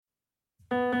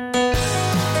We are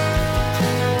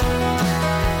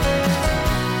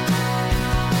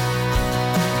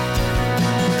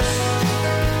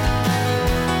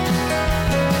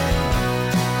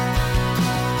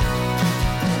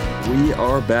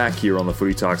back here on the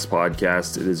Footy Talks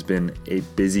podcast. It has been a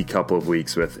busy couple of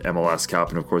weeks with MLS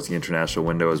Cup and, of course, the international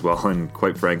window as well. And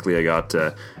quite frankly, I got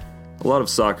a lot of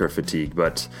soccer fatigue.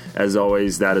 But as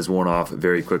always, that has worn off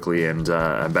very quickly. And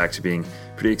I'm back to being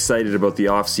pretty excited about the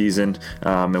offseason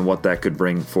and what that could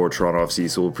bring for Toronto FC.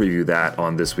 So we'll preview that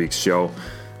on this week's show.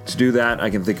 To do that, I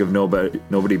can think of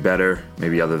nobody better,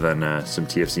 maybe other than some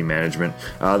TFC management,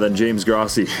 than James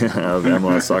Grossi of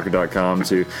MLSsoccer.com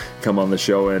to come on the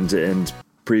show and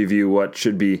preview what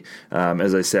should be,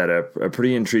 as I said, a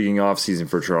pretty intriguing offseason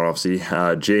for Toronto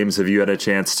FC. James, have you had a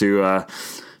chance to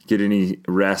get any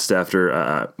rest after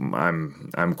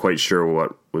I'm quite sure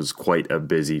what was quite a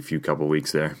busy few couple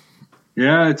weeks there?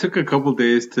 Yeah, it took a couple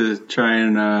days to try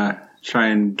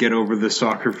and get over the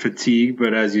soccer fatigue,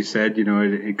 but as you said,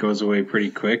 it goes away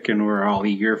pretty quick, and we're all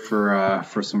eager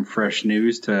for some fresh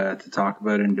news to talk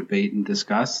about and debate and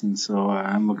discuss. And so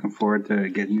I'm looking forward to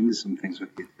getting into some things with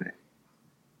you today.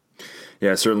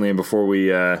 Yeah, certainly. And before we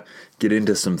get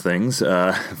into some things,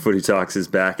 Footy Talks is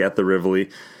back at the Rivoli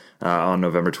on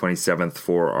November 27th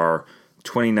for our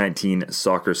 2019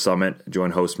 Soccer Summit. Join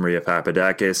host Maria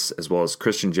Papadakis, as well as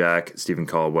Christian Jack, Stephen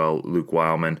Caldwell, Luke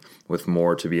Wildman, with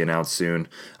more to be announced soon.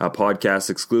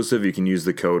 Podcast exclusive. You can use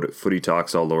the code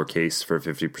FootyTalks, all lowercase, for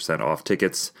 50% off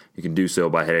tickets. You can do so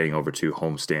by heading over to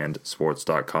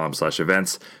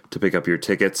homestandsports.com/events to pick up your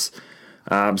tickets.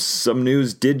 Some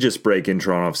news did just break in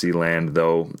Toronto FC land,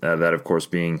 though, that of course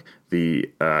being the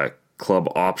club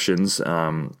options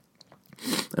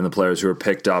and the players who are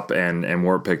picked up and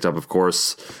weren't picked up, of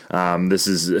course. This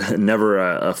is never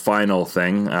a final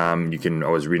thing. You can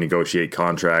always renegotiate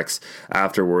contracts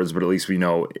afterwards, but at least we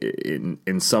know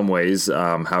in some ways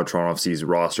how Toronto FC's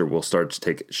roster will start to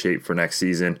take shape for next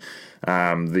season.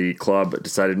 The club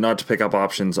decided not to pick up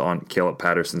options on Caleb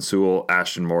Patterson-Sewell,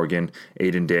 Ashton Morgan,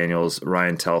 Aidan Daniels,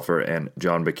 Ryan Telfer, and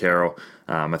John Baccaro.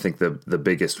 I think the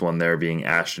biggest one there being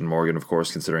Ashton Morgan, of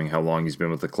course, considering how long he's been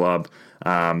with the club.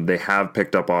 They have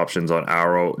picked up options on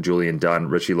Aro, Julian Dunn,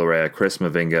 Richie Larea, Chris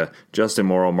Mavinga, Justin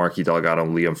Morrow, Marky Delgado,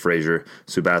 Liam Fraser,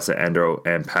 Subasa Endo,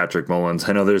 and Patrick Mullins.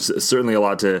 I know there's certainly a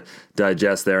lot to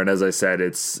digest there, and as I said,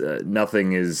 it's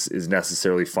nothing is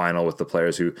necessarily final with the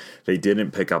players who they didn't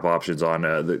pick up options on.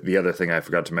 The other thing I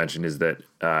forgot to mention is that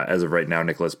as of right now,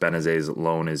 Nicolas Benazé's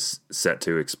loan is set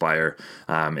to expire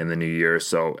in the new year,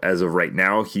 so as of right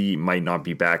now, he might not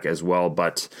be back as well,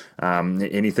 but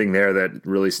anything there that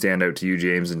really stand out to you,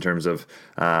 James, in terms of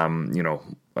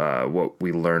what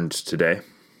we learned today?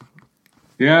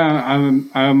 Yeah,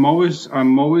 I'm always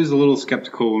a little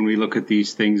skeptical when we look at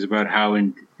these things about how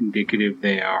indicative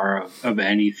they are of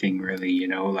anything, really.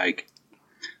 Like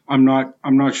I'm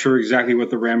not sure exactly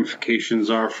what the ramifications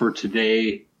are for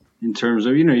today in terms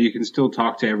of, you can still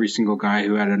talk to every single guy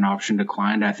who had an option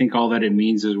declined. I think all that it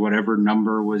means is whatever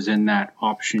number was in that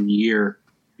option year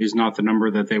is not the number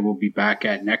that they will be back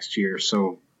at next year.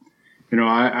 So,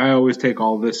 I always take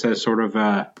all this as sort of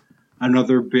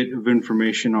another bit of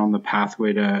information on the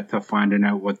pathway to finding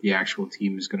out what the actual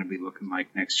team is going to be looking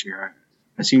like next year.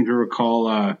 I seem to recall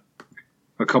a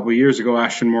couple of years ago,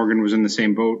 Ashton Morgan was in the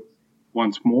same boat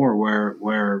once more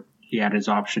where he had his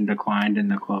option declined and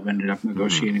the club ended up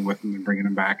negotiating with him and bringing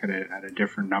him back at a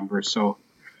different number. So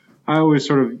I always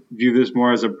sort of view this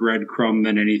more as a breadcrumb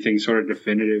than anything sort of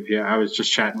definitive. Yeah, I was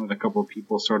just chatting with a couple of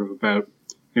people sort of about,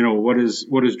 what is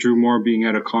Drew Moore being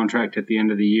out of contract at the end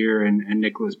of the year and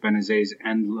Nicolas Benazé's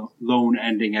loan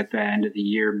ending at the end of the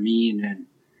year mean? And,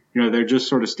 they're just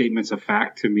sort of statements of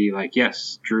fact to me, like,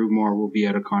 yes, Drew Moore will be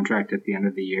out of contract at the end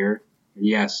of the year. And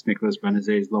yes, Nicolas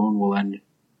Benazé's loan will end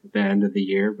at the end of the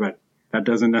year, but that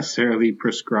doesn't necessarily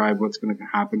prescribe what's going to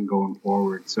happen going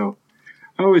forward. So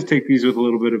I always take these with a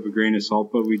little bit of a grain of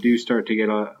salt, but we do start to get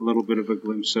a little bit of a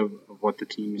glimpse of what the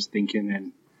team is thinking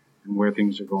and where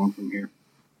things are going from here.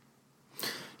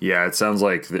 Yeah, it sounds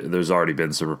like there's already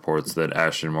been some reports that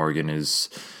Ashton Morgan is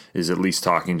at least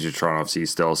talking to Toronto FC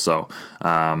still. So,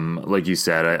 like you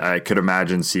said, I could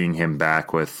imagine seeing him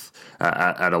back with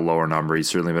at a lower number. He's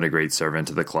certainly been a great servant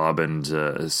to the club and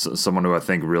someone who I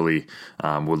think really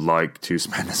would like to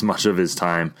spend as much of his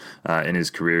time in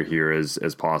his career here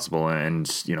as possible. And,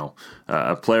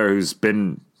 a player who's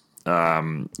been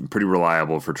pretty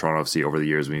reliable for Toronto FC over the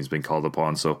years when he's been called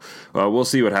upon. So we'll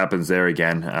see what happens there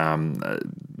again.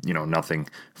 Nothing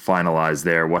finalized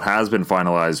there. What has been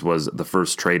finalized was the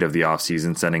first trade of the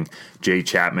offseason, sending Jay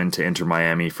Chapman to Inter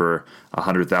Miami for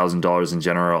 $100,000 in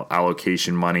general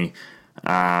allocation money.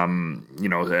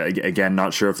 Again,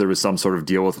 not sure if there was some sort of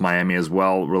deal with Miami as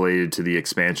well related to the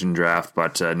expansion draft,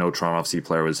 but no Toronto FC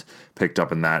player was picked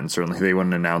up in that, and certainly they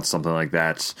wouldn't announce something like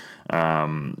that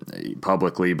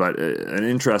publicly. But an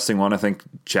interesting one, I think.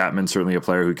 Chapman, certainly a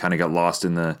player who kind of got lost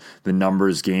in the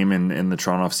numbers game in the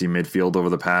Toronto FC midfield over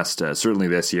the past, certainly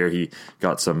this year. He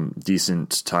got some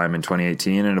decent time in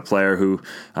 2018, and a player who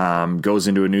goes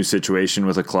into a new situation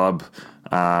with a club,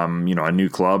 a new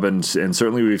club, and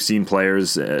certainly we've seen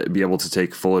players be able to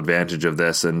take full advantage of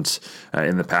this and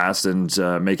in the past and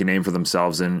make a name for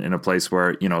themselves in a place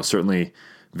where, certainly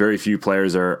very few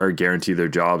players are guaranteed their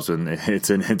jobs when it's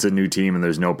a new team and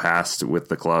there's no past with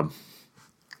the club.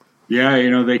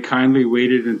 Yeah, they kindly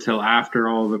waited until after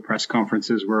all the press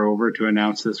conferences were over to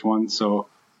announce this one. So,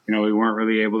 we weren't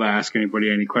really able to ask anybody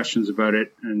any questions about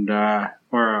it and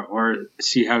or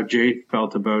see how Jay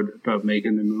felt about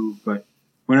making the move. But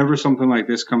whenever something like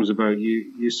this comes about,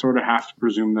 you sort of have to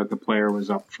presume that the player was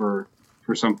up for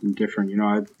something different.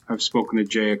 I've spoken to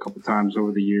Jay a couple times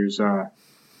over the years,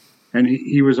 and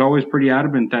he was always pretty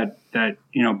adamant that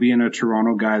being a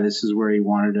Toronto guy, this is where he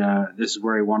wanted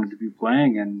to be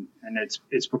playing, and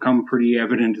it's become pretty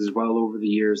evident as well over the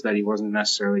years that he wasn't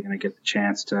necessarily going to get the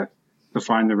chance to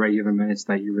find the regular minutes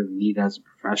that you really need as a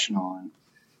professional.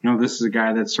 And this is a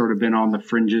guy that's sort of been on the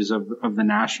fringes of the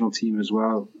national team as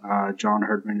well. John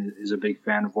Herdman is a big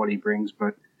fan of what he brings,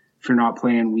 but if you're not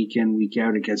playing week in, week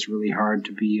out, it gets really hard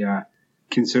to be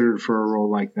considered for a role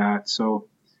like that. So,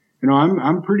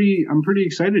 I'm pretty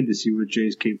excited to see what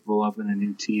Jay's capable of in a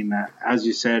new team. As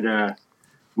you said,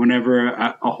 whenever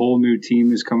a whole new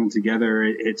team is coming together,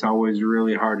 it's always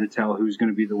really hard to tell who's going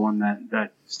to be the one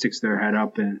that sticks their head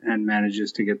up and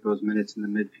manages to get those minutes in the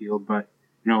midfield. But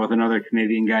with another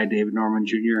Canadian guy, David Norman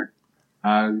Jr.,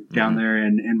 down there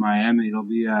in Miami,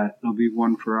 it'll be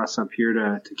one for us up here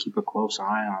to keep a close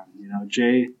eye on.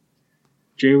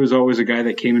 Jay was always a guy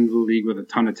that came into the league with a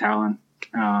ton of talent,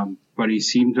 but he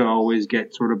seemed to always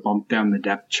get sort of bumped down the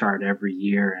depth chart every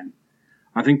year. And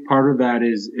I think part of that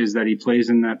is that he plays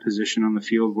in that position on the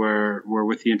field where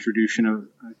with the introduction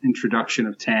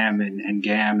of TAM and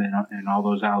GAM and all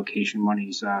those allocation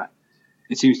monies,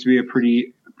 it seems to be a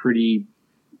pretty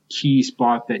key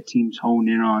spot that teams hone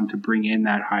in on to bring in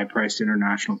that high-priced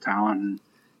international talent. And,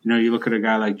 you look at a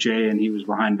guy like Jay, and he was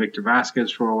behind Victor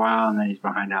Vasquez for a while, and then he's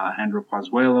behind Alejandro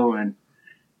Pozuelo. And,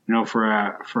 for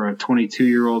a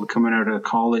 22-year-old coming out of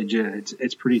college,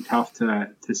 it's pretty tough to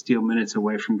steal minutes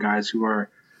away from guys who are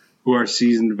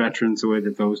seasoned veterans the way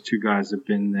that those two guys have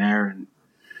been there. And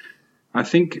I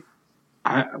think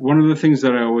one of the things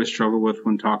that I always struggle with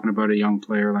when talking about a young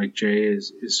player like Jay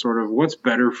is sort of what's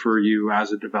better for you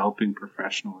as a developing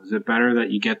professional. Is it better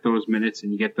that you get those minutes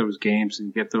and you get those games and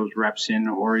you get those reps in,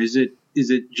 or is it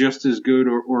just as good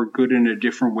or good in a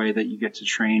different way that you get to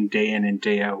train day in and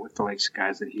day out with the likes of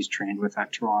guys that he's trained with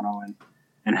at Toronto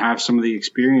and have some of the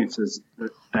experiences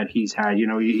that he's had?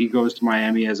 He goes to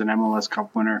Miami as an MLS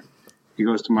Cup winner. He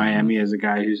goes to Miami as a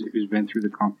guy who's been through the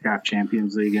CONCACAF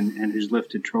Champions League and who's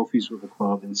lifted trophies with the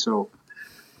club. And so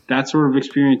that sort of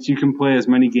experience, you can play as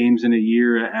many games in a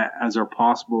year as are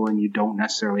possible, and you don't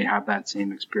necessarily have that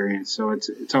same experience. So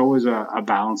it's always a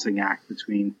balancing act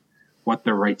between what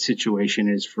the right situation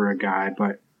is for a guy.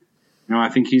 But, I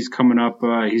think he's coming up.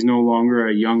 He's no longer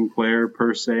a young player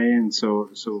per se. And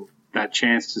so that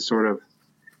chance to sort of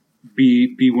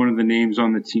be one of the names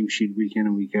on the team sheet week in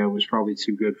and week out was probably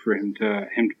too good for him to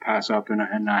pass up.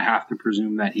 And I have to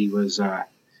presume that he was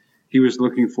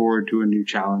looking forward to a new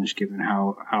challenge, given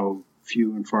how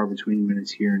few and far between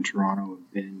minutes here in Toronto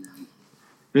have been.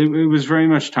 And it was very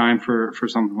much time for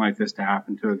something like this to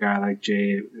happen to a guy like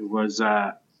Jay. It was,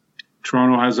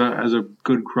 Toronto has a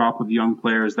good crop of young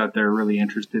players that they're really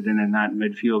interested in, and that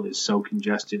midfield is so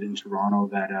congested in Toronto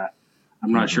that,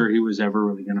 I'm not sure he was ever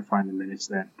really going to find the minutes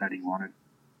that he wanted.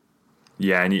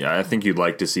 Yeah, and I think you'd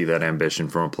like to see that ambition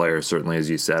from a player, certainly, as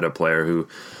you said, a player who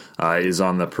is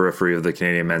on the periphery of the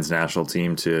Canadian men's national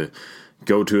team to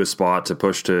go to a spot, to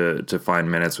push to find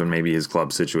minutes when maybe his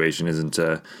club situation isn't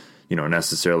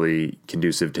necessarily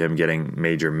conducive to him getting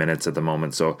major minutes at the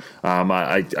moment. So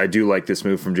I do like this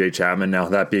move from Jay Chapman. Now,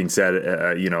 that being said,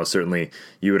 certainly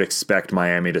you would expect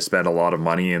Miami to spend a lot of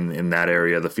money in that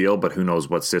area of the field, but who knows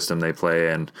what system they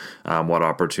play and what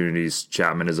opportunities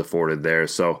Chapman is afforded there.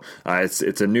 So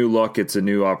it's a new look. It's a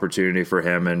new opportunity for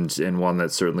him, and one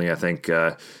that certainly I think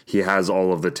he has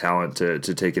all of the talent to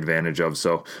take advantage of.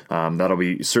 So that'll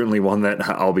be certainly one that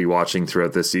I'll be watching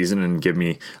throughout this season and give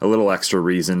me a little extra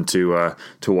reason to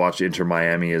watch Inter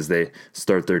Miami as they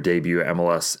start their debut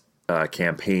MLS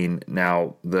campaign.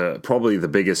 Now, probably the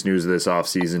biggest news of this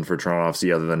offseason for Toronto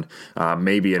FC, other than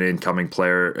maybe an incoming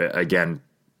player, again,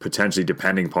 potentially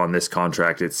depending upon this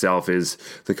contract itself, is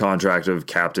the contract of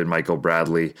Captain Michael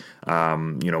Bradley.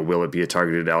 Will it be a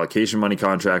targeted allocation money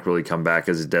contract? Will he come back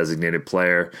as a designated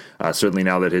player? Certainly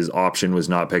now that his option was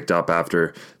not picked up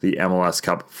after the MLS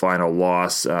Cup final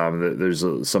loss, there's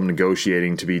some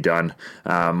negotiating to be done.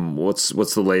 What's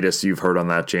the latest you've heard on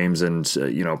that, James? And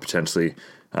potentially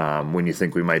when you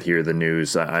think we might hear the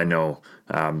news? I know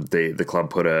the club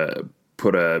put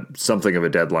a something of a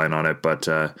deadline on it, but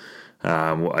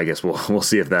I guess we'll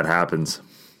see if that happens.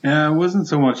 Yeah, it wasn't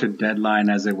so much a deadline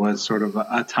as it was sort of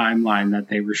a timeline that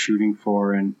they were shooting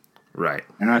for, and right.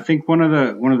 And I think one of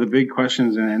the big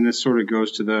questions, and this sort of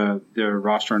goes to the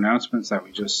roster announcements that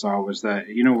we just saw, was that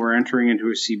we're entering into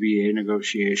a CBA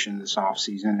negotiation this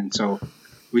offseason, and so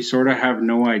we sort of have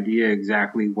no idea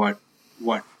exactly what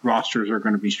rosters are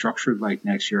going to be structured like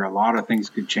next year. A lot of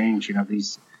things could change.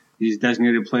 These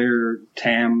designated player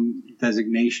TAM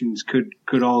designations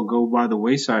could all go by the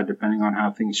wayside depending on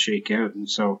how things shake out. And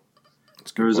so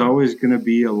there's always going to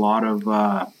be a lot of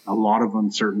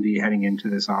uncertainty heading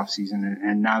into this offseason.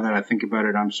 And now that I think about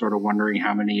it, I'm sort of wondering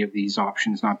how many of these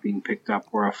options not being picked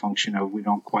up were a function of we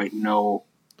don't quite know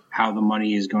how the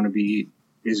money is going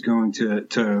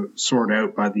to sort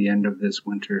out by the end of this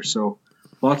winter. So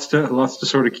lots to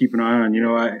sort of keep an eye on.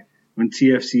 When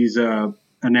TFC's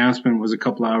announcement was a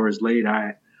couple hours late,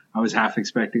 I was half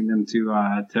expecting them to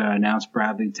announce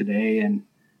Bradley today, and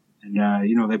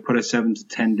they put a 7 to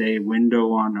 10 day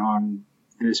window on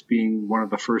this being one of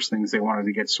the first things they wanted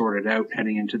to get sorted out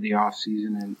heading into the off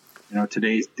season. And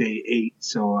today's day 8,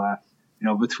 so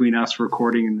between us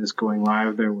recording and this going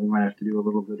live, there we might have to do a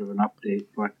little bit of an update.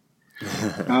 But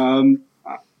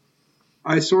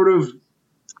I sort of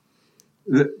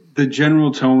the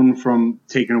general tone from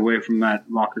taken away from that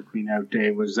locker clean out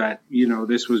day was that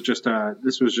this was just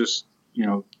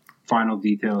final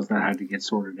details that had to get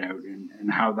sorted out,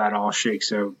 and how that all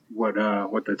shakes out, what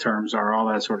the terms are, all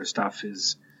that sort of stuff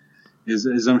is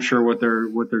I'm sure what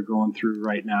they're going through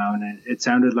right now. And it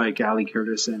sounded like Ali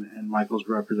Curtis and Michael's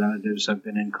representatives have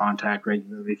been in contact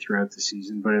regularly throughout the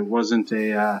season, but it wasn't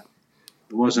a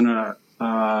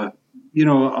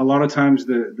a lot of times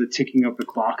the ticking of the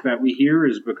clock that we hear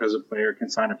is because a player can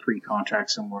sign a pre-contract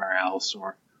somewhere else,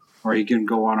 or he can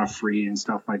go on a free and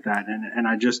stuff like that. And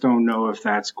I just don't know if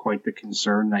that's quite the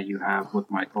concern that you have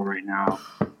with Michael right now.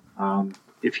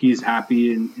 If he's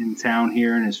happy in town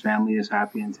here and his family is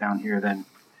happy in town here, then,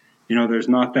 there's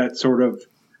not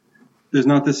the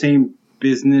same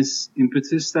business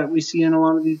impetus that we see in a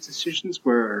lot of these decisions,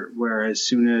 where as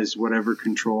soon as whatever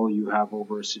control you have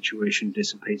over a situation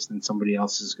dissipates, then somebody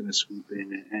else is going to swoop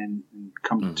in and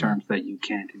come to terms that you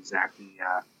can't exactly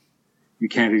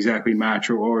match,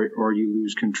 or you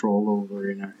lose control over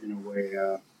in a way.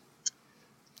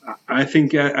 I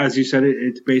think, as you said,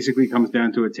 it basically comes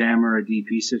down to a TAM or a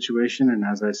DP situation, and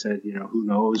as I said, who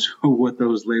knows what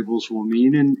those labels will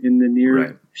mean in the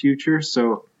near future.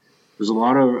 So there's a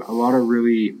lot of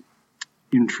really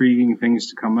intriguing things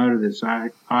to come out of this.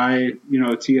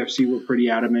 TFC were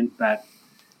pretty adamant that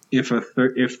if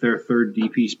their third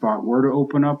DP spot were to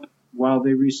open up while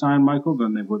they re-sign Michael,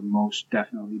 then they would most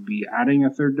definitely be adding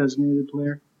a third designated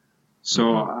player.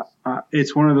 So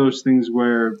it's one of those things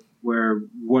where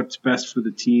what's best for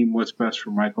the team, what's best for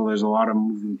Michael, there's a lot of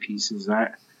moving pieces.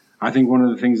 I think one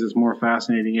of the things that's more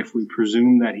fascinating, if we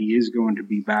presume that he is going to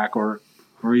be back, or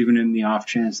even in the off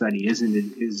chance that he isn't,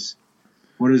 is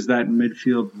what does that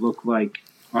midfield look like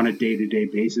on a day-to-day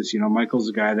basis? Michael's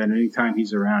a guy that anytime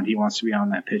he's around, he wants to be on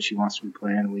that pitch, he wants to be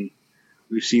playing.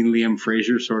 We've seen Liam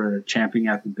Fraser sort of champing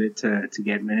at the bit to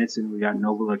get minutes, and we got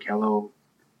Noble Okello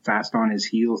fast on his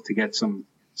heels to get some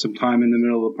time in the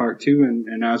middle of the park too.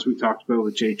 And as we talked about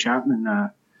with Jay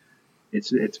Chapman,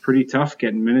 it's pretty tough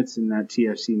getting minutes in that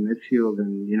TFC midfield.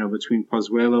 And, between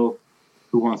Pozuelo,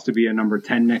 who wants to be a number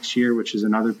 10 next year, which is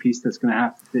another piece that's going to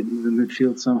have to fit into the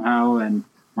midfield somehow, and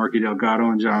Marky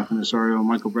Delgado and Jonathan Osorio and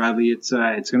Michael Bradley, it's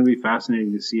going to be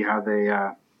fascinating to see how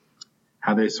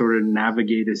they sort of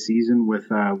navigate a season with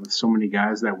so many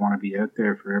guys that want to be out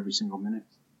there for every single minute.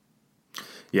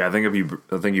 Yeah, I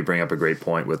think you bring up a great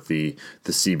point with the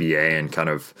CBA and kind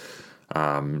of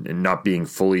not being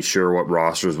fully sure what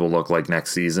rosters will look like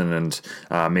next season, and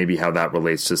maybe how that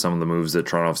relates to some of the moves that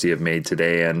Toronto FC have made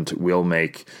today and will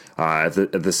make. At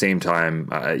the same time,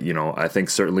 I think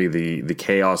certainly the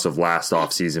chaos of last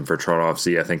offseason for Toronto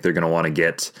FC, I think they're going to want to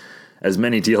get as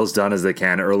many deals done as they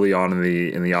can early on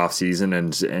in the off season,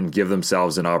 and give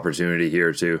themselves an opportunity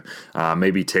here to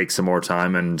maybe take some more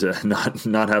time and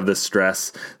not have the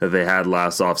stress that they had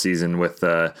last off season with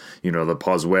the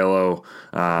Pozuelo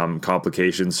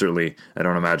complications. Certainly, I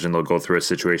don't imagine they'll go through a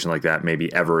situation like that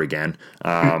maybe ever again,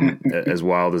 as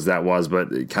wild as that was,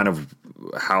 but kind of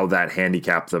how that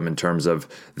handicapped them in terms of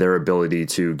their ability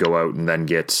to go out and then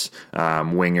get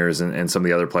wingers and some of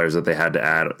the other players that they had to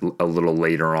add a little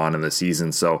later on in the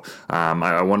season. So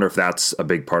I wonder if that's a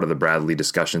big part of the Bradley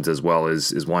discussions as well,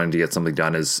 is wanting to get something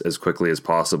done as quickly as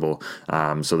possible,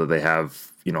 so that they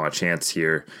have a chance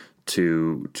here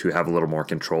to have a little more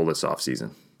control this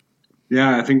offseason.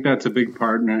 Yeah, I think that's a big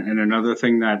part. And another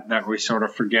thing that we sort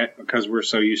of forget because we're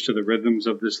so used to the rhythms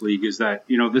of this league is that,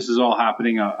 this is all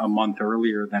happening a month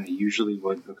earlier than it usually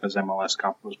would because MLS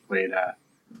Cup was played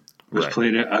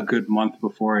a good month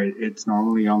before it's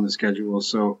normally on the schedule.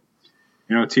 So,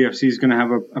 TFC is going to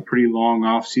have a pretty long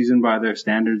off season by their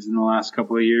standards in the last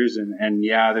couple of years. And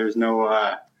yeah, there's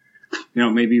no,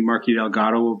 maybe Marky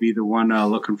Delgado will be the one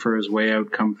looking for his way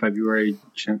out come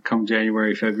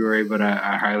January, February, but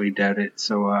I highly doubt it.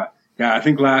 So, I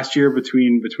think last year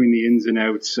between the ins and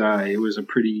outs, it was a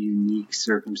pretty unique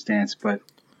circumstance. But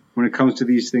when it comes to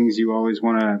these things, you always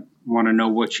want to know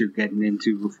what you're getting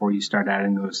into before you start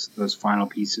adding those final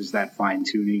pieces, that fine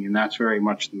tuning. And that's very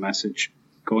much the message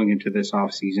going into this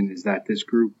off season, is that this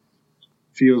group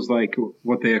feels like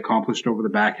what they accomplished over the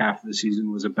back half of the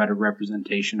season was a better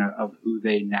representation of who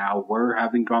they now were,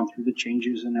 having gone through the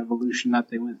changes and evolution that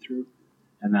they went through,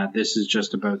 and that this is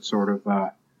just about sort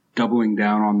of doubling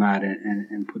down on that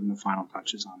and putting the final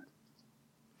touches on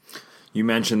it. You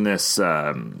mentioned this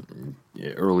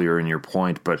earlier in your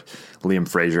point, but Liam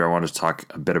Fraser, I wanted to talk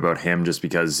a bit about him just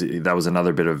because that was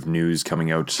another bit of news coming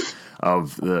out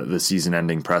of the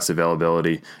season-ending press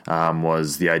availability,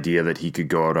 was the idea that he could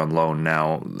go out on loan.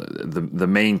 Now, the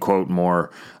main quote more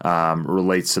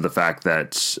relates to the fact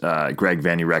that Greg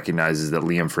Vanney recognizes that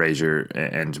Liam Fraser,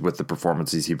 and with the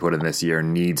performances he put in this year,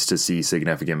 needs to see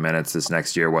significant minutes this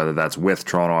next year, whether that's with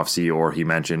Toronto FC or he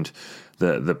mentioned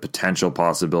the potential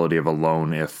possibility of a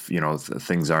loan if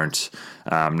things aren't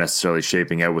necessarily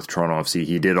shaping out with Toronto FC.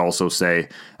 He did also say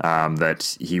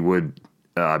that he would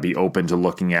be open to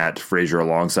looking at Fraser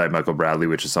alongside Michael Bradley,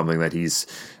 which is something that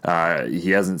he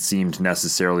hasn't seemed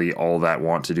necessarily all that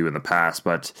want to do in the past.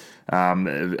 But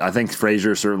I think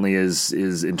Fraser certainly is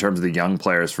in terms of the young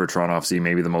players for Toronto FC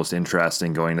maybe the most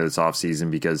interesting going into this offseason,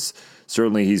 because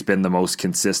certainly he's been the most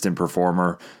consistent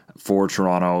performer for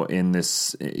Toronto in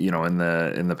this, in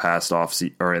the past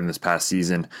in this past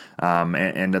season,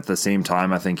 and at the same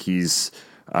time, I think he's,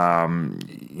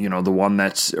 the one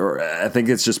that, or I think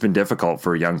it's just been difficult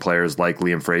for young players like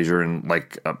Liam Fraser and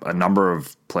like a number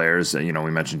of players. We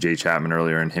mentioned Jay Chapman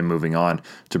earlier and him moving on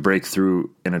to break through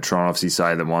in a Toronto FC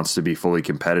side that wants to be fully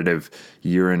competitive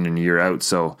year in and year out.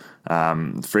 So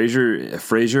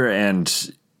Fraser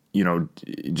and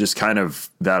just kind of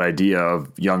that idea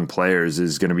of young players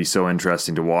is going to be so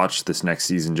interesting to watch this next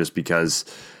season, just because,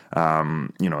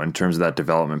 in terms of that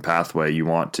development pathway, you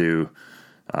want to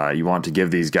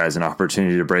give these guys an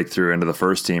opportunity to break through into the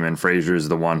first team. And Fraser is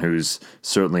the one who's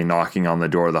certainly knocking on the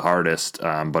door the hardest.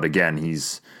 But again,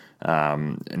 he's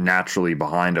naturally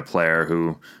behind a player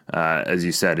who, as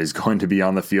you said, is going to be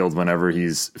on the field whenever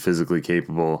he's physically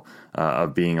capable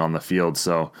of being on the field.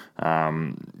 So,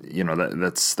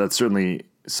 that's certainly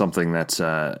something that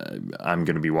I'm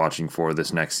going to be watching for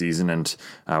this next season, and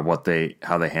how they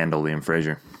handle Liam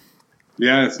Fraser.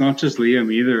 Yeah, it's not just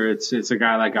Liam either. It's a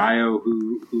guy like Ayo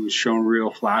who's shown real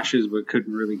flashes but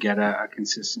couldn't really get a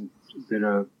consistent bit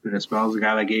of spells. A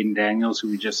guy like Aiden Daniels, who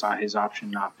we just saw his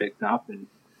option not picked up, and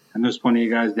there's plenty of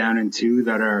guys down in 2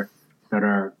 that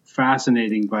are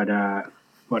fascinating, but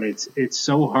it's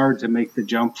so hard to make the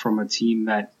jump from a team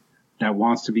that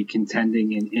wants to be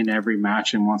contending in every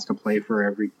match and wants to play for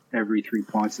every 3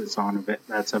 points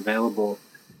that's available,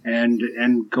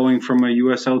 and going from a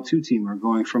USL2 team or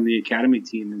going from the academy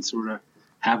team and sort of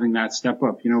having that step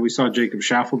up. We saw Jacob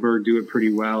Schaffelberg do it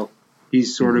pretty well.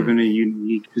 He's sort of in a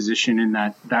unique position in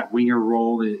that winger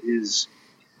role is.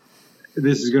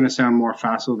 This is going to sound more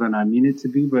facile than I mean it to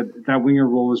be, but that winger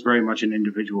role is very much an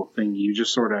individual thing. You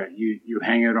just sort of, you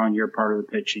hang out on your part of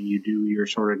the pitch and you do your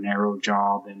sort of narrow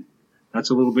job. And that's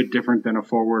a little bit different than a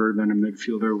forward or than a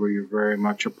midfielder, where you're very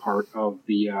much a part of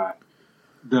the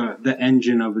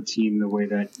engine of a team, the way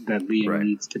that Liam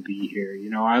needs to be here.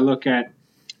 I look at,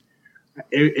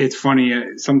 it's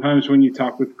funny. Sometimes when you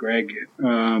talk with Greg,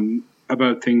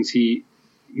 about things, he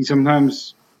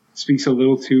sometimes speaks a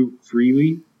little too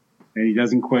freely and he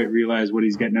doesn't quite realize what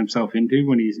he's getting himself into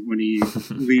when he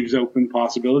leaves open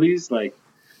possibilities. Like,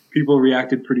 people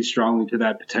reacted pretty strongly to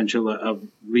that potential of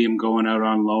Liam going out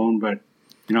on loan, but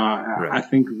I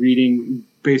think reading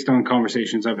based on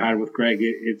conversations I've had with Greg,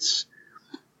 it's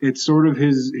sort of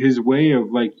his way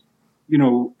of, like,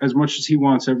 as much as he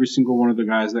wants every single one of the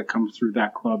guys that comes through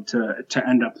that club to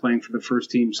end up playing for the first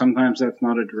team, sometimes that's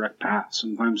not a direct path.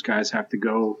 Sometimes guys have to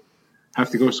go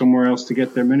somewhere else to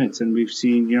get their minutes. And we've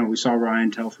seen, we saw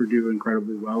Ryan Telfer do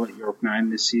incredibly well at York 9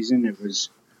 this season.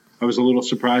 I was a little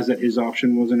surprised that his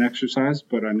option wasn't exercised,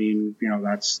 but I mean,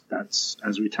 that's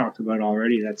as we talked about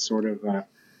already, that's sort of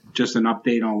just an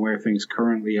update on where things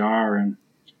currently are. And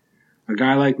a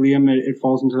guy like Liam, it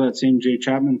falls into that same Jay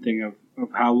Chapman thing of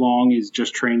how long is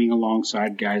just training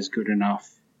alongside guys good enough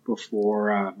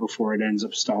before it ends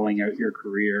up stalling out your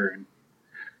career. And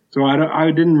so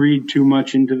I didn't read too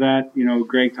much into that.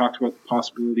 Greg talked about the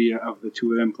possibility of the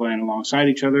two of them playing alongside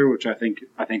each other, which I think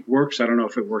works. I don't know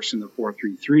if it works in the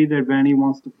 4-3-3 that Vanny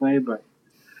wants to play, but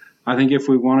I think if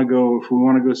we want to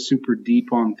go super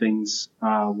deep on things,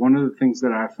 one of the things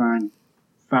that I find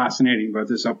fascinating about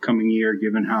this upcoming year,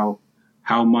 given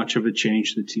how much of a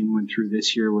change the team went through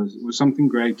this year, was something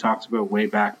Greg talked about way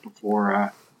back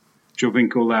before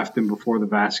Jovinko left and before the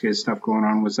Vasquez stuff going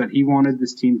on, was that he wanted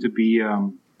this team to be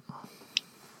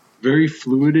very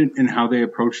fluid in how they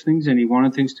approach things, and he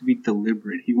wanted things to be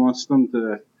deliberate. He wants them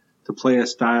to play a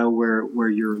style where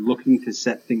you're looking to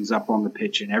set things up on the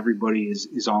pitch and everybody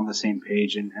is on the same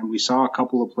page. And we saw a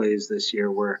couple of plays this year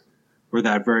where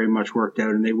that very much worked out,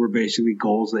 and they were basically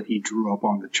goals that he drew up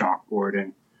on the chalkboard.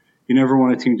 And you never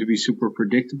want a team to be super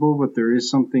predictable, but there is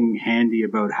something handy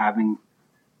about having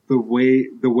the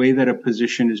way that a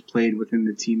position is played within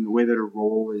the team, the way that a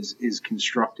role is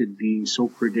constructed, being so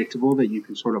predictable that you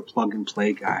can sort of plug and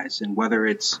play guys. And whether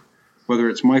it's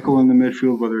Michael in the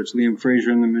midfield, whether it's Liam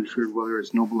Fraser in the midfield, whether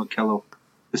it's Noble Okello,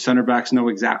 the center backs know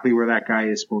exactly where that guy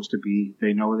is supposed to be.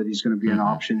 They know that he's going to be an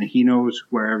option, and he knows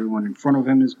where everyone in front of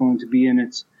him is going to be. And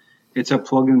it's a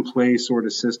plug and play sort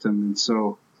of system. And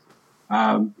so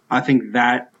I think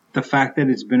that the fact that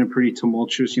it's been a pretty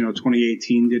tumultuous,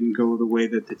 2018 didn't go the way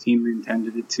that the team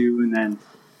intended it to. And then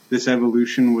this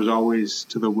evolution was always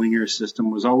to the winger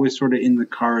system, was always sort of in the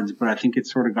cards, but I think it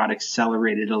sort of got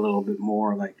accelerated a little bit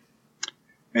more. Like,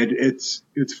 it's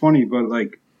funny, but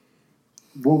like,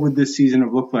 what would this season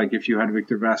have looked like if you had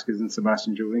Victor Vasquez and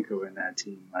Sebastian Jovinko in that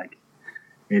team? Like,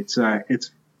 it's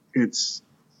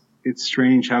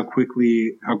strange how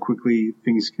quickly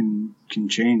things can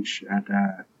change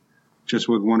at just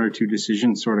with one or two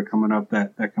decisions sort of coming up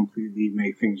that completely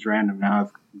make things random. Now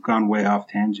I've gone way off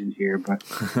tangent here, but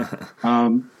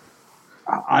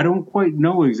I don't quite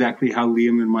know exactly how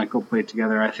Liam and Michael played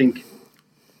together. I think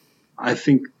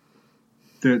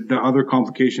the other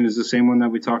complication is the same one that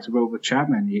we talked about with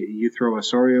Chapman. You throw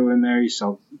Osorio in there, you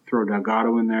throw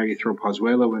Delgado in there, you throw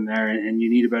Pozuelo in there, and you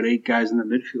need about 8 guys in the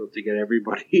midfield to get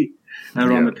everybody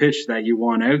out on the pitch that you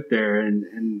want out there.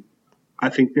 And I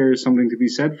think there is something to be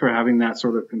said for having that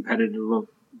sort of competitive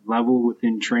level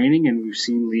within training. And we've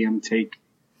seen Liam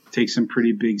take some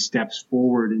pretty big steps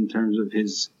forward in terms of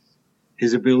his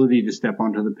ability to step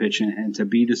onto the pitch and to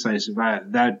be decisive.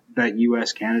 That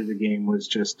US Canada game was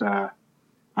just,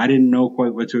 I didn't know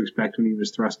quite what to expect when he was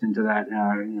thrust into that,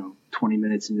 20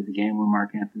 minutes into the game when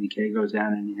Mark Anthony Kaye goes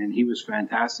down, and he was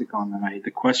fantastic on the night. The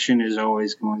question is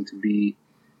always going to be,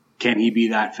 can he be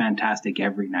that fantastic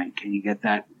every night? Can you get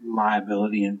that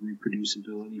reliability and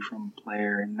reproducibility from a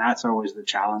player? And that's always the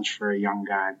challenge for a young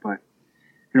guy. But,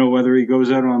 whether he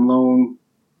goes out on loan,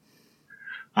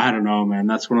 I don't know, man.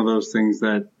 That's one of those things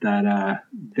that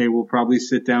they will probably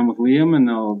sit down with Liam and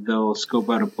they'll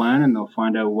scope out a plan and they'll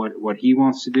find out what he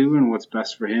wants to do and what's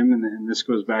best for him. And this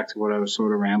goes back to what I was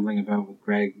sort of rambling about with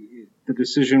Greg. The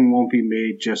decision won't be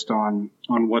made just on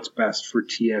what's best for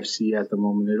TFC at the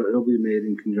moment. It'll be made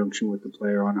in conjunction with the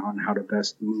player on how to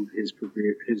best move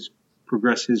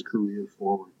progress his career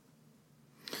forward.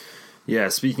 Yeah,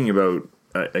 speaking about,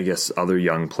 I guess, other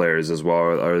young players as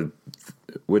well,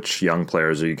 which young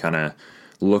players are you kind of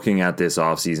looking at this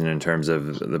offseason in terms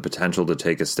of the potential to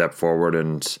take a step forward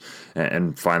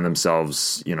and find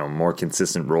themselves, more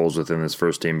consistent roles within this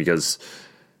first team? Because,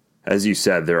 as you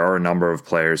said, there are a number of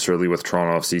players, certainly with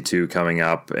Toronto FC2 coming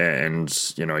up,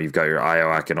 and you've got your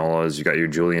Ayo Akinolas, you've got your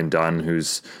Julian Dunn,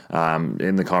 who's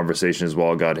in the conversation as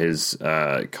well, got his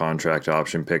contract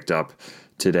option picked up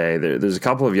today. There's a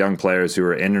couple of young players who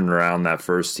are in and around that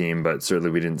first team, but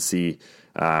certainly we didn't see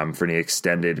for any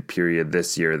extended period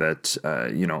this year that,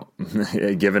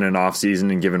 given an off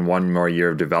season and given one more year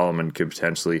of development, could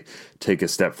potentially take a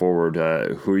step forward.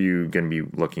 Who are you going to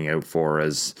be looking out for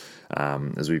as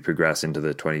we progress into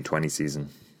the 2020 season?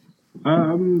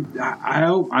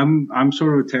 I'm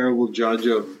sort of a terrible judge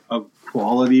of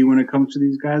quality when it comes to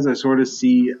these guys. I sort of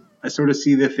see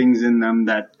the things in them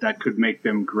that could make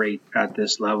them great at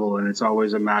this level, and it's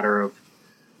always a matter of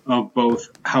both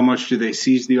how much do they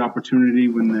seize the opportunity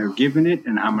when they're given it,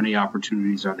 and how many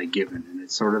opportunities are they given, and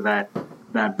it's sort of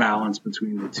that balance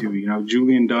between the two.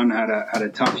 Julian Dunn had a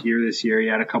tough year this year. He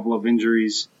had a couple of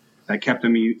injuries that kept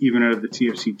him even out of the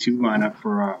TFC2 lineup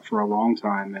for a long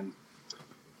time, and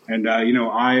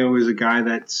Ayo is a guy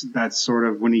that's sort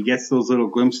of, when he gets those little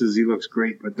glimpses, he looks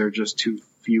great, but they're just too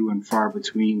few and far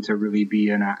between to really be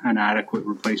an adequate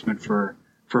replacement for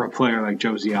a player like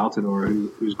Jozy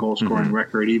Altidore, whose goal scoring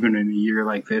record, even in a year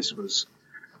like this, was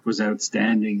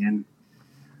outstanding. And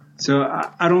so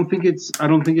I don't think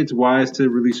it's wise to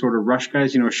really sort of rush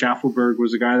guys. Schaffelberg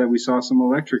was a guy that we saw some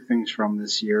electric things from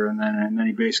this year, and then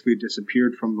he basically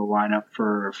disappeared from the lineup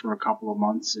for a couple of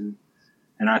months. And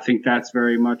I think that's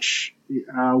very much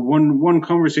one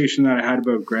conversation that I had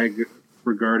about Greg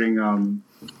regarding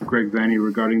Greg Vanney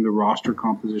regarding the roster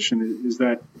composition is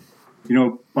that,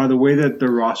 by the way that the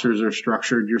rosters are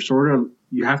structured,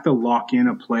 you have to lock in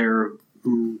a player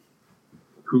who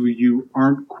you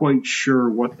aren't quite sure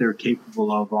what they're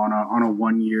capable of on a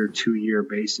 1 year, 2 year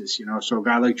basis. So a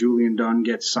guy like Julian Dunn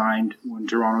gets signed when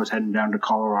Toronto was heading down to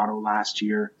Colorado last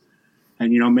year.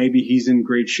 And, maybe he's in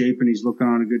great shape and he's looking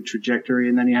on a good trajectory,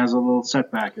 and then he has a little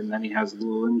setback, and then he has a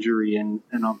little injury. And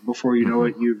before you know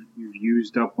it, you've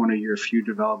used up one of your few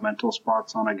developmental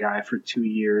spots on a guy for 2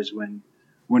 years when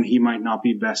he might not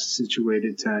be best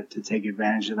situated to take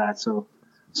advantage of that. So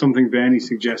something Vanney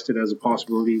suggested as a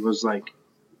possibility was like,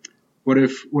 what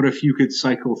if you could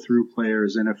cycle through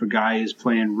players, and if a guy is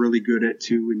playing really good at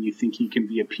 2 and you think he can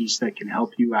be a piece that can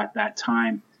help you at that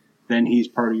time, then he's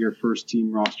part of your first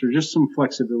team roster. Just some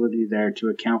flexibility there to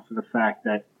account for the fact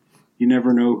that you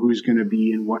never know who's going to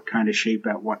be in what kind of shape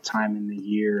at what time in the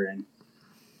year. And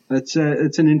it's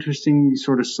an interesting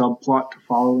sort of subplot to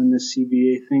follow in this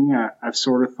CBA thing. I've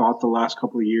sort of thought the last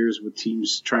couple of years with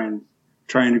teams trying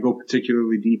to go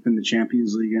particularly deep in the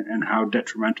Champions League and how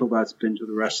detrimental that's been to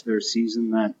the rest of their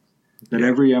season, that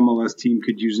every MLS team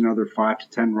could use another 5 to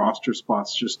 10 roster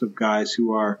spots just of guys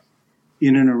who are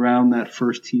in and around that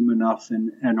first team enough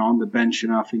and on the bench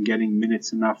enough and getting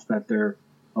minutes enough that they're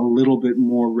a little bit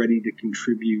more ready to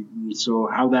contribute. And so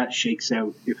how that shakes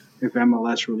out, if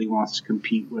MLS really wants to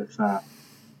compete with, the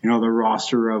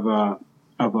roster of a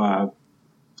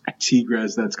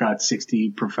Tigres that's got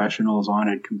 60 professionals on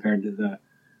it compared to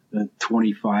the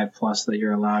 25 plus that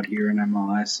you're allowed here in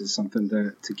MLS, is something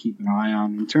to keep an eye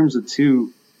on. In terms of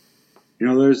 2,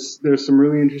 there's some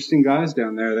really interesting guys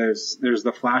down there. There's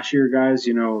the flashier guys.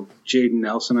 Jaden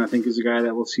Nelson, I think, is a guy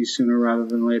that we'll see sooner rather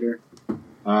than later.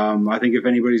 I think if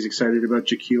anybody's excited about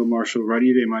Jaquil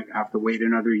Marshall-Rutty, they might have to wait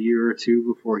another year or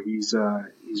 2 before he's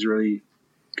really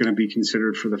going to be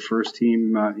considered for the first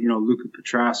team. Luca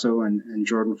Petrasso and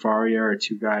Jordan Faria are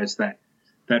 2 guys that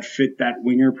fit that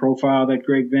winger profile that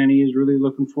Greg Vanney is really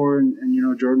looking for.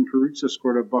 And Jordan Perruzza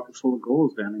scored a bucket full of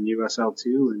goals down in USL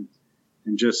too,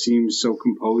 and just seems so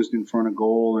composed in front of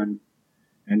goal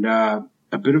and a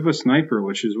bit of a sniper,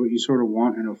 which is what you sort of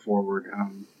want in a forward.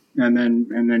 And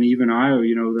then even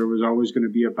Ayo, there was always going to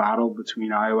be a battle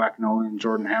between Ayo Akinola and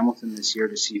Jordan Hamilton this year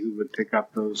to see who would pick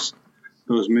up those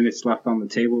minutes left on the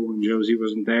table when Jozy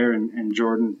wasn't there, and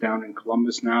Jordan down in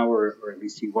Columbus now, or at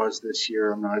least he was this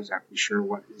year. I'm not exactly sure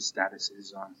what his status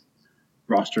is on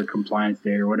roster compliance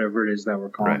day or whatever it is that we're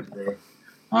calling today.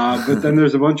 But then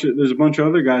there's a bunch of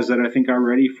other guys that I think are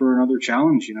ready for another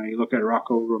challenge. You look at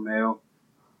Rocco Romeo,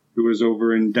 who was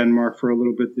over in Denmark for a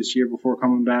little bit this year before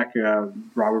coming back.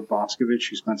 Robert Boscovich,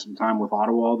 who spent some time with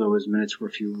Ottawa, though his minutes were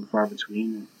few and far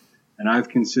between. And I've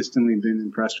consistently been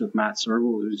impressed with Matt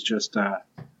Sergel, who's just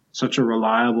such a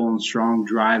reliable and strong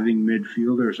driving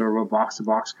midfielder, sort of a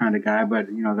box-to-box kind of guy. But,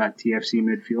 that TFC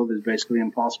midfield is basically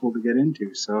impossible to get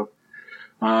into. So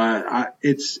I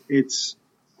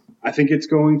think it's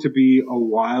going to be a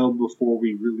while before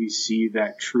we really see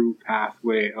that true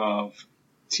pathway of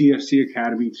TFC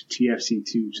Academy to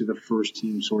TFC2 to the first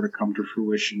team sort of come to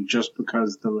fruition, just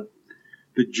because the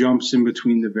jumps in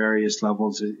between the various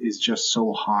levels is just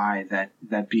so high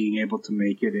that being able to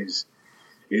make it is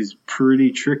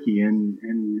pretty tricky.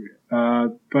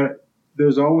 But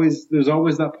there's always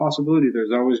that possibility.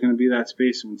 There's always going to be that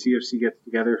space when TFC gets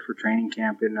together for training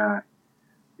camp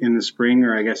in the spring,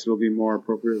 or I guess it'll be more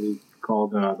appropriately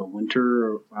called the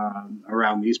winter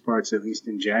around these parts, at least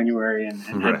in January, and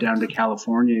head down to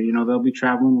California. They'll be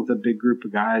traveling with a big group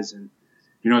of guys, and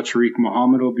Tariq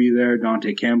Muhammad will be there,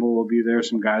 Dante Campbell will be there,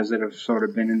 some guys that have sort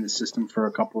of been in the system for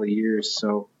a couple of years.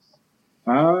 So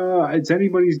it's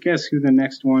anybody's guess who the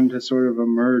next one to sort of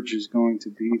emerge is going to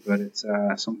be, but it's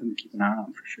something to keep an eye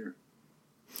on for sure.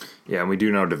 Yeah, and we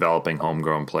do know developing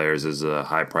homegrown players is a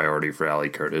high priority for Ali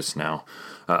Curtis now.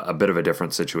 A bit of a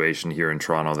different situation here in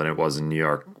Toronto than it was in New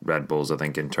York Red Bulls, I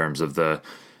think, in terms of the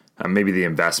maybe the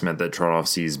investment that Toronto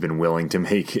FC has been willing to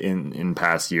make in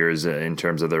past years in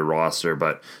terms of their roster,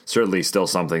 but certainly still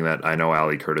something that I know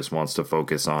Ali Curtis wants to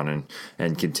focus on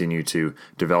and continue to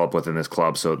develop within this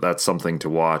club. So that's something to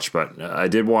watch. But I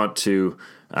did want to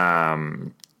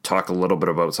talk a little bit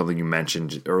about something you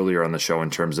mentioned earlier on the show in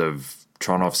terms of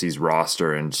Toronto FC's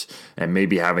roster and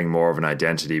maybe having more of an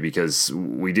identity, because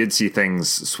we did see things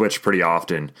switch pretty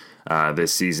often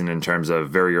this season in terms of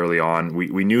very early on.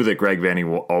 We knew that Greg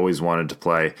Vanney always wanted to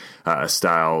play a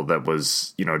style that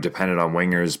was, dependent on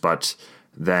wingers, but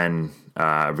then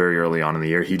very early on in the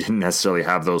year, he didn't necessarily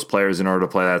have those players in order to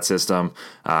play that system.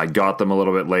 Got them a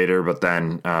little bit later, but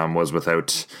then was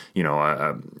without,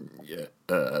 a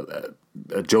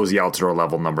Josie Altidore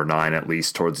level number 9 at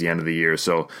least towards the end of the year,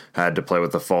 so had to play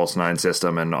with the false 9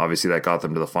 system, and obviously that got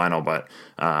them to the final. But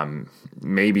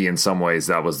maybe in some ways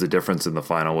that was the difference in the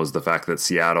final, was the fact that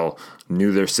Seattle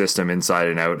knew their system inside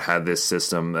and out, had this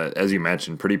system that, as you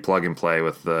mentioned, pretty plug and play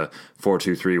with the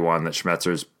 4-2-3-1 that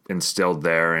Schmetzer's instilled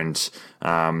there, and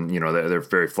they're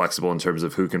very flexible in terms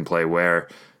of who can play where.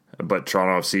 But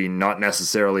Toronto FC not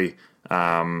necessarily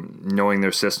knowing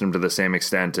their system to the same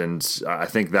extent, and I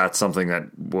think that's something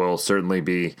that will certainly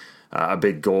be a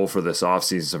big goal for this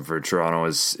offseason for Toronto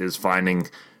is finding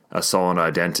a solid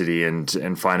identity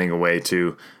and finding a way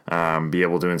to be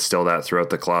able to instill that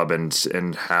throughout the club and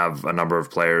have a number of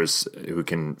players who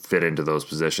can fit into those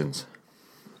positions.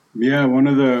 Yeah, one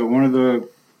of the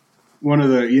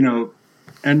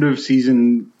end of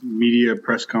season media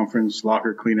press conference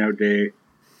locker cleanout day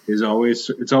is always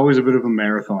a bit of a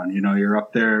marathon. You're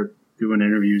up there doing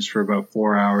interviews for about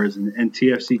 4 hours, and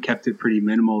TFC kept it pretty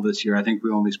minimal this year. I think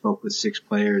we only spoke with 6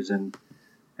 players and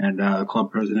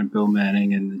club president Bill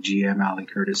Manning and the GM Ali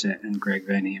Curtis and Greg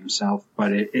Vanney himself.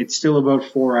 But it's still about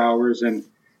 4 hours, and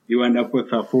you end up with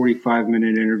a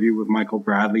 45-minute interview with Michael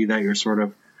Bradley that you're sort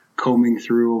of combing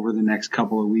through over the next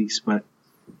couple of weeks. But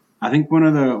I think one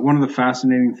of the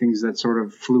fascinating things that sort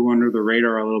of flew under the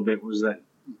radar a little bit was that,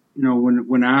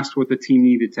 when asked what the team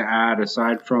needed to add,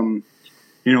 aside from,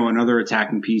 another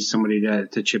attacking piece, somebody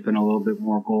to chip in a little bit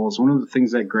more goals, one of the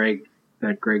things that Greg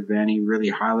Vanney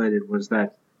really highlighted was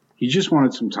that he just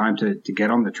wanted some time to get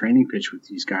on the training pitch with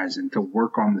these guys and to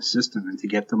work on the system and to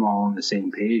get them all on the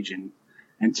same page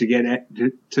and to get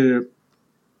to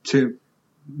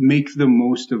make the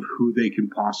most of who they can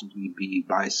possibly be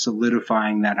by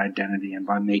solidifying that identity and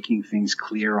by making things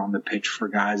clear on the pitch for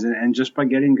guys and just by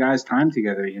getting guys time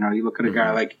together. You look at a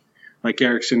guy like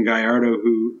Erickson Gallardo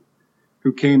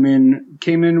who came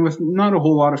in with not a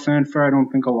whole lot of fanfare. I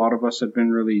don't think a lot of us have been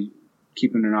really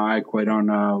keeping an eye quite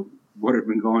on what had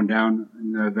been going down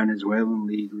in the Venezuelan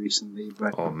league recently.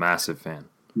 But massive fan.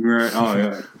 Right. Oh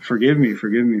yeah. Forgive me for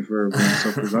being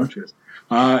so presumptuous.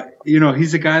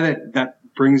 He's a guy that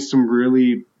brings some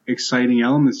really exciting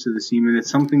elements to the team, and it's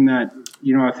something that,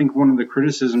 I think one of the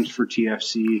criticisms for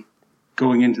TFC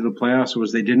going into the playoffs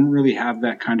was they didn't really have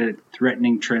that kind of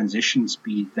threatening transition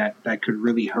speed that could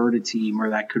really hurt a team,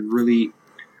 or that could really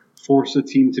force a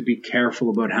team to be careful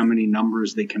about how many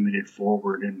numbers they committed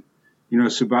forward. And,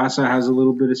 Tsubasa has a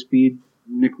little bit of speed.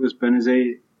 Nicolas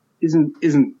Benezet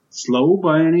isn't slow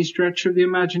by any stretch of the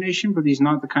imagination, but he's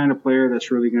not the kind of player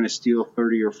that's really going to steal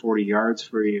 30 or 40 yards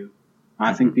for you.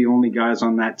 I think the only guys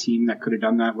on that team that could have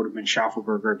done that would have been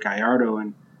Schaffelberg or Gallardo,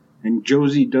 and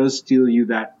Josie does steal you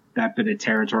that bit of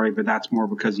territory, but that's more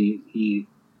because he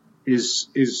is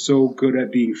so good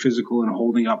at being physical and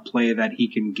holding up play that he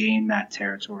can gain that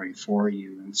territory for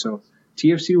you. And so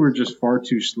TFC were just far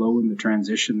too slow in the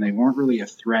transition. They weren't really a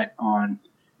threat on,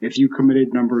 if you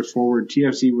committed numbers forward,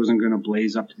 TFC wasn't going to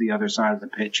blaze up to the other side of the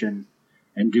pitch and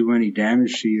do any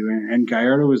damage to you. And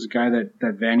Gallardo was a guy that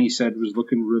Vanney said was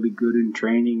looking really good in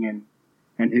training,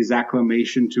 and his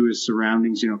acclimation to his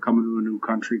surroundings, coming to a new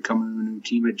country, coming to a new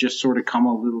team, had just sort of come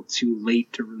a little too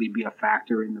late to really be a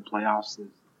factor in the playoffs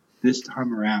this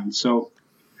time around. So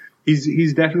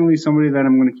he's definitely somebody that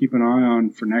I'm going to keep an eye on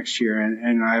for next year.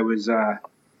 And I was,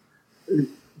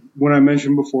 when I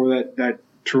mentioned before that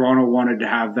Toronto wanted to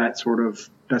have that sort of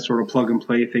plug and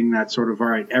play thing. That sort of, all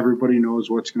right, everybody knows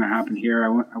what's going to happen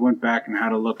here. I went back and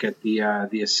had a look at the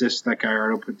assist that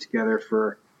Gallardo put together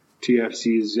for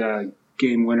TFC's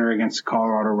game winner against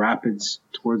Colorado Rapids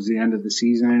towards the end of the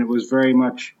season, and it was very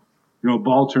much,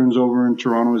 ball turns over in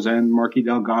Toronto's end. Marky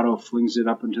Delgado flings it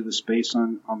up into the space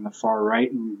on the far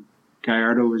right, and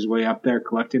Gallardo is way up there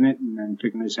collecting it and then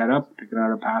picking his head up, picking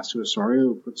out a pass to Osorio,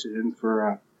 who puts it in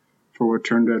for what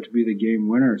turned out to be the game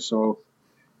winner. So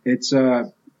it's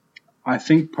I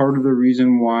think part of the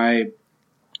reason why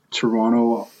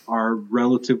Toronto are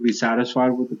relatively satisfied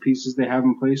with the pieces they have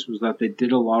in place was that they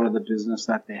did a lot of the business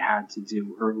that they had to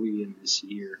do early in this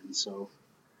year. And so,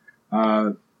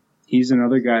 he's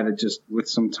another guy that just with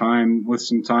some time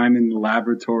in the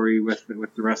laboratory with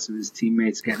the rest of his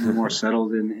teammates, getting more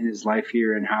settled in his life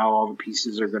here and how all the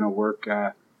pieces are going to work,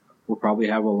 we'll probably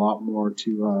have a lot more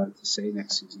to say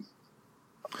next season.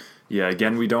 Yeah,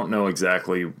 again, we don't know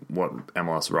exactly what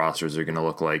MLS rosters are going to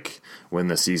look like when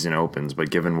the season opens, but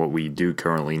given what we do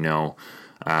currently know,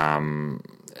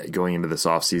 going into this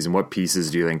offseason, what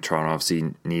pieces do you think Toronto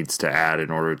FC needs to add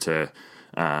in order to,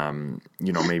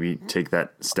 maybe take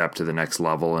that step to the next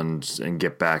level and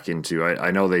get back into,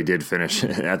 I know they did finish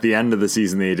at the end of the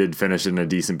season, they did finish in a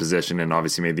decent position and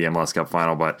obviously made the MLS Cup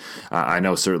final, but I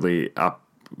know certainly up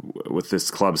with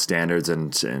this club standards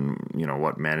and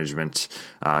what management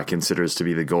considers to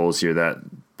be the goals here,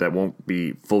 that won't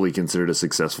be fully considered a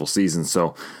successful season.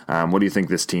 So what do you think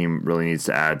this team really needs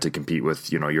to add to compete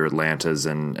with your Atlantas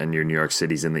and your New York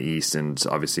Cities in the East, and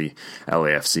obviously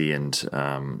LAFC and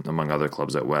among other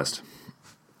clubs out West?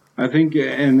 I think,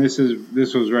 and this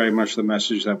was very much the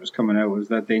message that was coming out, was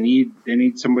that they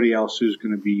need somebody else who's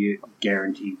going to be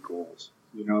guaranteed goals.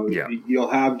 You'll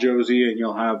have Josie and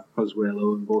you'll have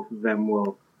Pozuelo, and both of them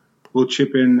will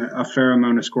chip in a fair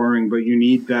amount of scoring, but you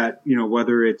need that,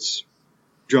 whether it's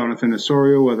Jonathan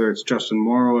Osorio, whether it's Justin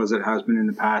Morrow, as it has been in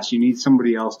the past, you need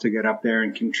somebody else to get up there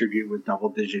and contribute with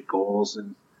double-digit goals.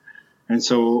 And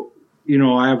so,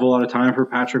 I have a lot of time for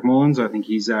Patrick Mullins. I think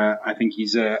he's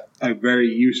a very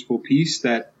useful piece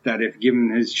that if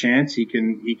given his chance, he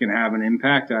can have an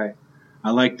impact. I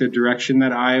like the direction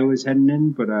that Iowa is heading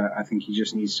in, but I think he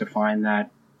just needs to find that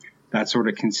sort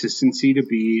of consistency to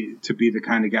be the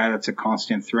kind of guy that's a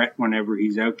constant threat whenever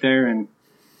he's out there.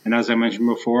 And as I mentioned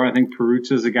before, I think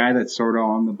Peruzza is a guy that's sort of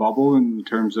on the bubble in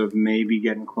terms of maybe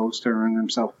getting close to earning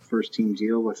himself a first team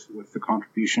deal with the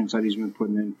contributions that he's been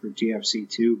putting in for TFC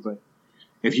too. But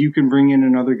if you can bring in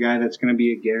another guy that's going to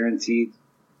be a guaranteed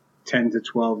 10 to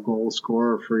 12 goal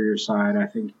scorer for your side, I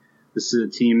think this is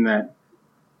a team that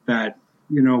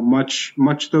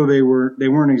much though they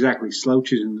weren't exactly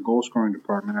slouches in the goal scoring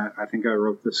department. I think I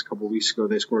wrote this a couple of weeks ago.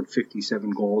 They scored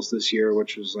 57 goals this year,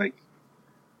 which was like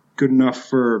good enough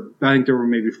for, I think there were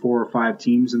maybe 4 or 5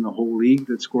 teams in the whole league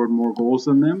that scored more goals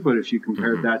than them. But if you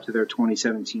compared that to their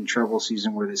 2017 treble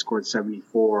season where they scored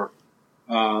 74,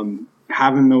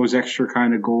 having those extra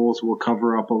kind of goals will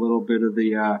cover up a little bit of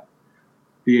the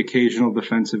occasional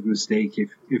defensive mistake.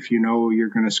 If you're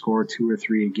going to score 2 or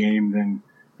 3 a game, then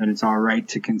it's all right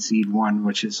to concede 1,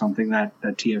 which is something that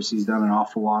TFC's done an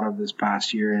awful lot of this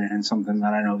past year, and something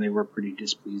that I know they were pretty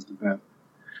displeased about.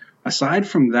 Aside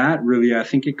from that, really, I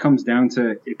think it comes down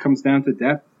to depth.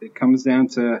 It comes down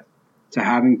to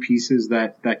having pieces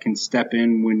that can step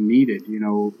in when needed.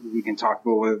 We can talk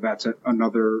about whether that's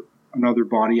another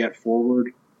body at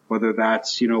forward, whether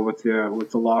that's with the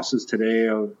losses today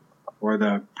or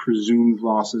the presumed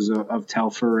losses of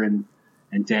Telfer and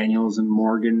Daniels and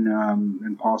Morgan,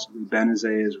 and possibly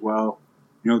Benazet as well.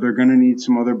 They're going to need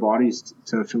some other bodies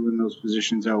to fill in those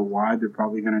positions out wide. They're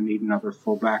probably going to need another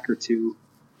fullback or two.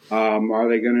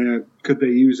 Could they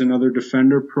use another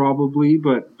defender? Probably,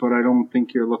 but I don't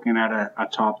think you're looking at a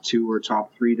top 2 or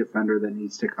top 3 defender that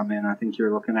needs to come in. I think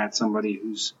you're looking at somebody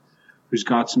who's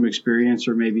got some experience,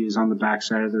 or maybe is on the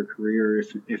backside of their career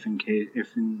if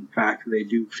in fact they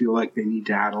do feel like they need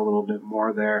to add a little bit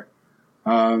more there.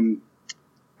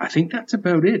 I think that's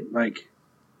about it. Like,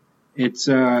 it's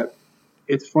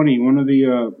funny. One of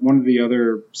the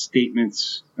other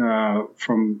statements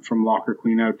from Locker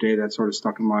Cleanout Day that sort of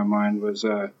stuck in my mind was,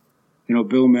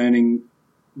 Bill Manning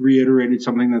reiterated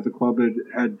something that the club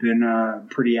had been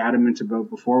pretty adamant about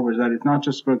before, was that it's not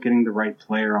just about getting the right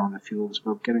player on the field, it's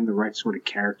about getting the right sort of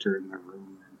character in the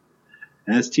room.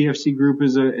 And this TFC group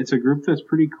it's a group that's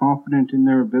pretty confident in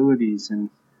their abilities,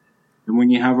 and when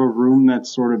you have a room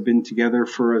that's sort of been together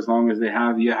for as long as they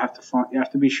have, you have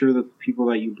to be sure that the people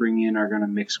that you bring in are going to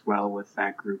mix well with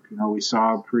that group. We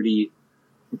saw a pretty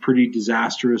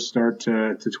disastrous start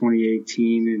to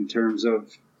 2018 in terms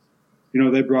of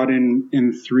they brought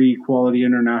in 3 quality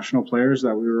international players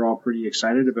that we were all pretty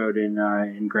excited about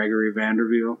in Gregory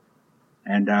Vanderveel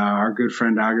and our good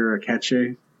friend Agar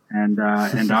Akeche and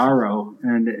Aro.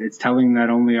 And it's telling that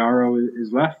only Aro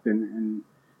is left, and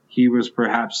he was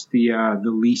perhaps the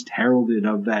least heralded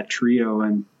of that trio.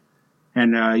 And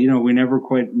we never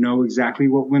quite know exactly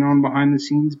what went on behind the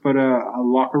scenes, but a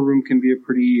locker room can be a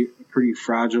pretty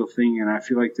fragile thing. And I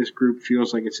feel like this group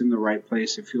feels like it's in the right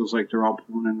place. It feels like they're all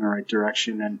pulling in the right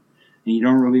direction. And you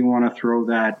don't really want to throw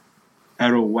that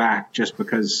out of whack just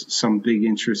because some big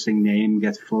interesting name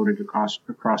gets floated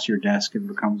across your desk and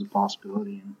becomes a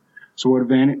possibility. And so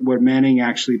what Manning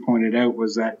actually pointed out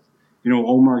was that,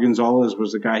 Omar Gonzalez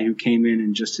was the guy who came in,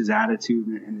 and just his attitude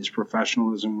and his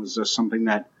professionalism was just something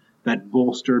that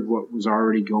bolstered what was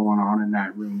already going on in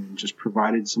that room and just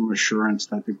provided some assurance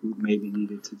that the group maybe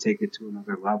needed to take it to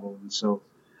another level. And so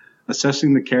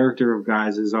assessing the character of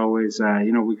guys is always,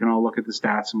 we can all look at the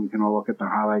stats and we can all look at the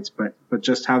highlights, but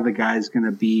just how the guy's going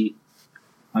to be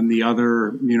on the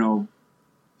other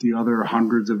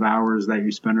hundreds of hours that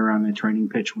you spend around the training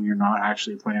pitch when you're not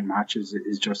actually playing matches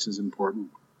is just as important.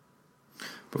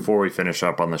 Before we finish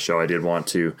up on the show, I did want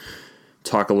to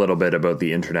talk a little bit about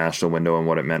the international window and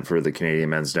what it meant for the Canadian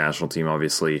men's national team.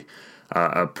 Obviously,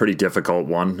 a pretty difficult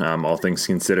one, all things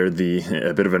considered.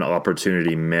 A bit of an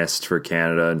opportunity missed for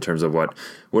Canada in terms of what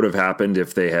would have happened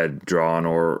if they had drawn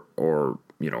or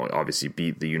obviously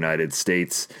beat the United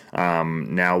States.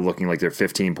 Now looking like they're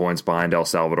 15 points behind El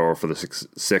Salvador for the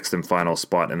sixth and final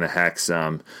spot in the Hex.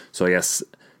 So I guess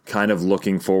kind of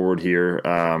looking forward here,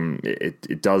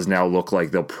 it does now look like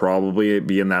they'll probably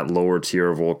be in that lower tier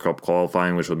of World Cup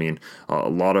qualifying, which will mean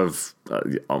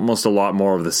almost a lot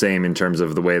more of the same in terms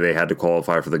of the way they had to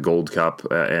qualify for the Gold Cup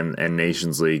and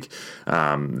Nations League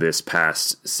this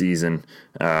past season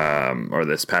or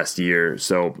this past year.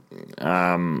 So,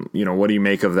 what do you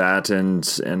make of that?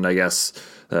 And I guess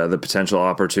the potential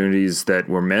opportunities that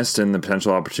were missed and the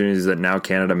potential opportunities that now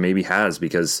Canada maybe has,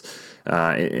 because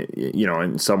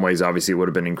in some ways, obviously, it would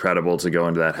have been incredible to go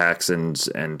into that Hex, and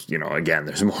again,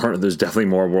 there's definitely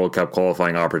more World Cup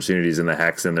qualifying opportunities in the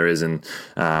Hex than there is in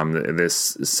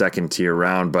this second tier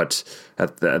round. But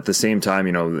at the same time,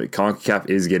 the CONCACAF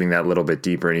is getting that little bit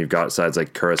deeper, and you've got sides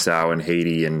like Curacao and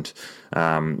Haiti and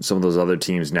some of those other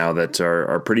teams now that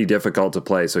are pretty difficult to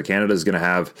play. So Canada's going to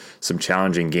have some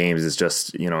challenging games. It's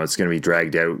just it's going to be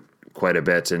dragged out quite a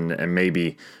bit, and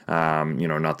maybe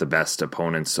not the best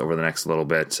opponents over the next little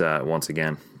bit once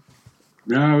again.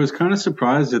 No, I was kind of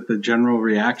surprised at the general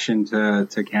reaction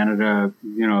to Canada,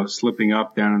 slipping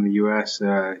up down in the U.S.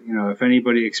 If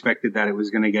anybody expected that it was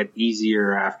going to get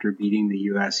easier after beating the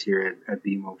U.S. here at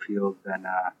BMO Field, then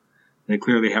they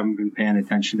clearly haven't been paying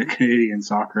attention to Canadian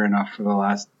soccer enough for the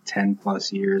last 10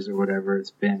 plus years or whatever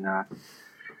it's been.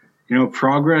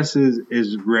 Progress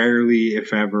is rarely,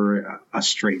 if ever, a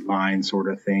straight line sort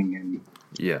of thing.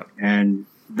 And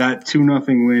that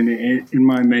 2-0 win in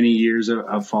my many years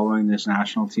of following this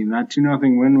national team, that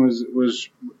 2-0 win was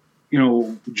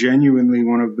genuinely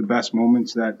one of the best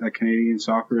moments that Canadian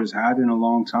soccer has had in a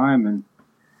long time.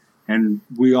 And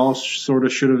we all sort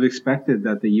of should have expected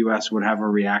that the U.S. would have a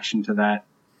reaction to that,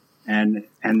 and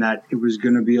that it was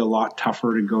going to be a lot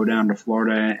tougher to go down to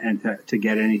Florida and to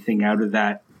get anything out of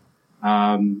that.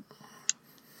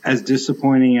 As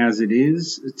disappointing as it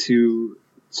is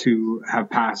to have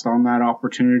passed on that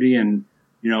opportunity, and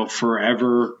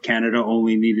forever Canada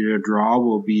only needed a draw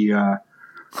will be a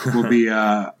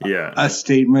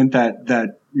statement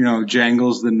that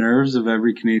jangles the nerves of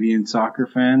every Canadian soccer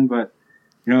fan. But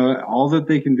all that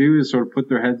they can do is sort of put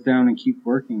their heads down and keep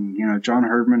working. John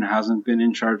Herdman hasn't been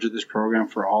in charge of this program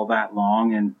for all that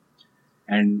long,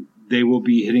 and they will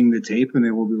be hitting the tape, and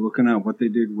they will be looking at what they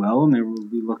did well, and they will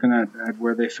be looking at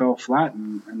where they fell flat,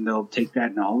 and they'll take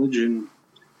that knowledge and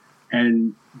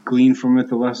glean from it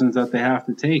the lessons that they have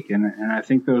to take. And I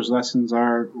think those lessons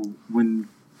are when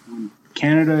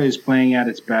Canada is playing at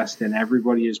its best and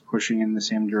everybody is pushing in the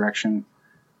same direction,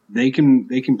 they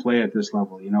can play at this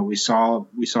level. We saw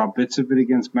bits of it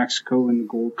against Mexico in the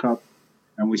Gold Cup,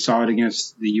 and we saw it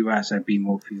against the U.S. at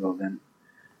BMO Field.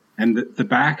 And the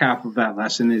back half of that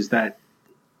lesson is that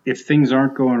if things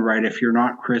aren't going right, if you're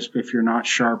not crisp, if you're not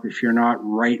sharp, if you're not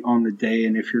right on the day,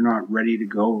 and if you're not ready to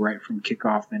go right from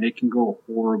kickoff, then it can go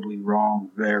horribly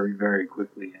wrong very, very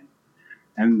quickly.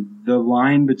 And the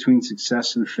line between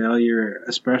success and failure,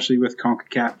 especially with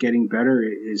CONCACAF getting better,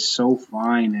 is so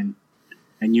fine.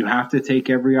 And you have to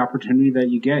take every opportunity that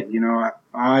you get.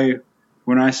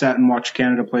 When I sat and watched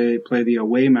Canada play the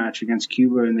away match against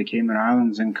Cuba in the Cayman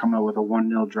Islands and come out with a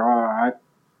 1-0 draw,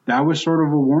 that was sort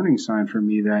of a warning sign for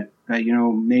me that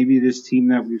maybe this team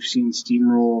that we've seen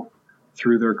steamroll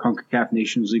through their CONCACAF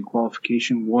Nations League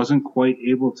qualification wasn't quite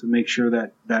able to make sure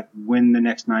that when the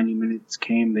next 90 minutes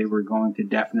came, they were going to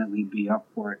definitely be up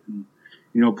for it. And,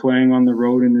 playing on the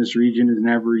road in this region is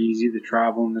never easy. The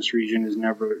travel in this region is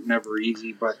never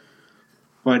easy.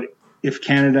 But if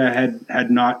Canada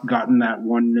had not gotten that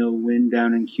 1-0 win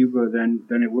down in Cuba, then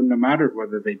it wouldn't have mattered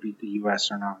whether they beat the U.S.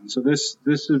 or not. And so this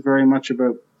is very much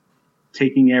about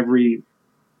taking every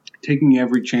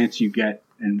chance you get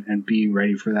and being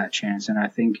ready for that chance. And I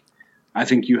think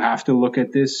you have to look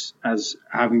at this as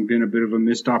having been a bit of a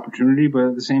missed opportunity, but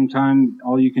at the same time,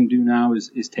 all you can do now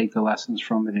is take the lessons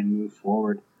from it and move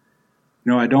forward.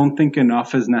 I don't think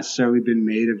enough has necessarily been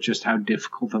made of just how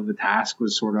difficult of a task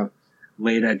was sort of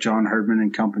laid at John Herdman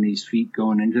and company's feet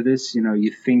going into this.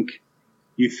 You think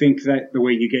that the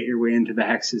way you get your way into the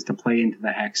Hex is to play into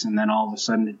the Hex, and then all of a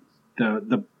sudden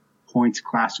the points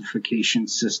classification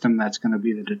system that's going to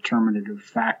be the determinative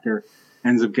factor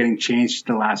ends up getting changed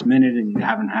to the last minute, and you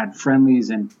haven't had friendlies,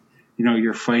 and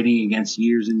you're fighting against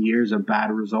years and years of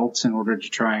bad results in order to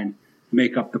try and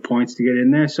make up the points to get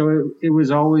in there. So it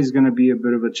was always going to be a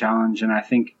bit of a challenge, and I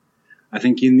think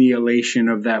in the elation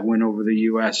of that win over the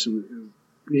U.S.,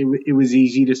 it was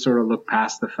easy to sort of look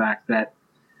past the fact that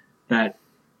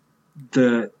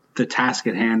the task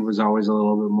at hand was always a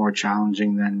little bit more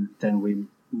challenging than we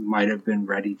might have been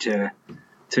ready to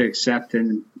accept.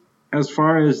 And as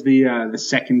far as the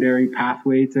secondary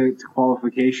pathway to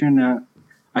qualification,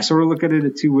 I sort of look at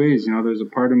it two ways. There's a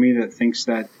part of me that thinks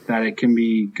that it can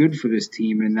be good for this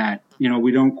team, and that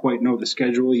we don't quite know the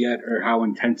schedule yet or how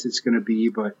intense it's going to be,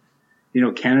 but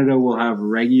Canada will have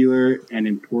regular and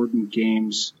important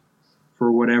games for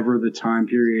whatever the time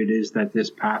period is that this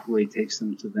pathway takes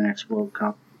them to the next World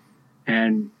Cup.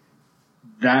 And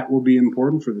that will be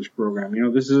important for this program.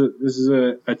 This is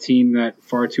a team that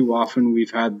far too often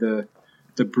we've had the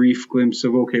brief glimpse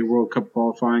of, okay, World Cup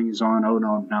qualifying is on. Oh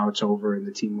no, now it's over and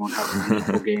the team won't have a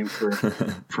meaningful game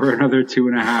for another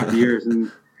 2.5 years.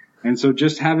 And so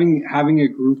just having a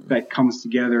group that comes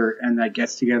together and that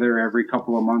gets together every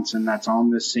couple of months and that's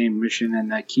on this same mission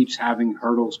and that keeps having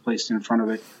hurdles placed in front of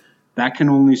it, that can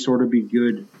only sort of be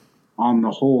good on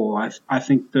the whole. I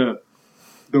think the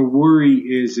worry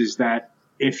is that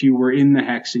if you were in the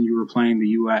Hex and you were playing the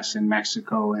U.S. and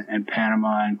Mexico and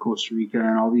Panama and Costa Rica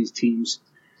and all these teams,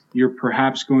 you're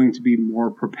perhaps going to be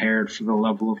more prepared for the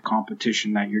level of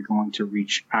competition that you're going to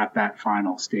reach at that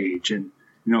final stage. And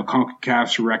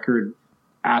CONCACAF's record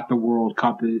at the World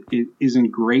Cup isn't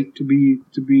great to be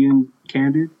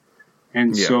candid.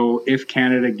 And so if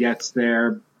Canada gets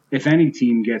there, if any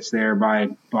team gets there by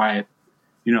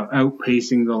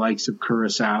outpacing the likes of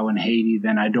Curacao and Haiti,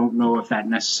 then I don't know if that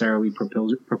necessarily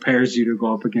prepares you to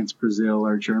go up against Brazil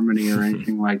or Germany or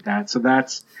anything like that. So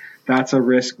that's a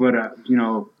risk, but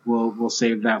we'll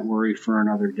save that worry for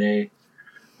another day.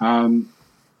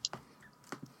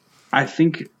 I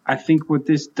think what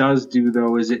this does do,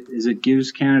 though, is it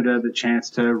gives Canada the chance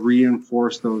to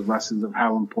reinforce those lessons of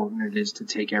how important it is to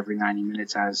take every 90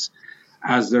 minutes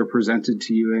as they're presented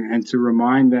to you, and to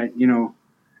remind that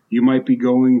you might be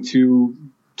going to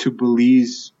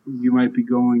Belize, you might be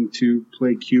going to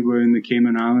play Cuba in the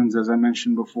Cayman Islands, as I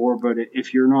mentioned before, but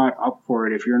if you're not up for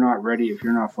it, if you're not ready, if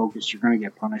you're not focused, you're going to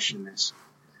get punished in this.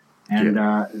 And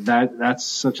that's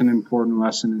such an important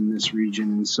lesson in this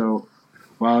region. And so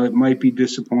while it might be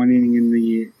disappointing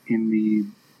in the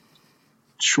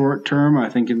short term, I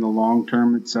think in the long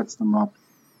term it sets them up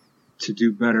to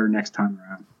do better next time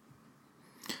around.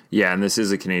 Yeah, and this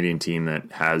is a Canadian team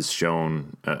that has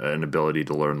shown an ability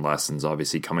to learn lessons,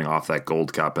 obviously coming off that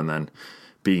Gold Cup and then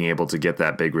being able to get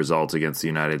that big result against the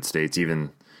United States,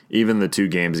 even the 2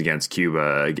 games against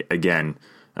Cuba. Again,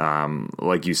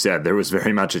 like you said, there was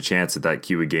very much a chance that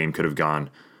Cuba game could have gone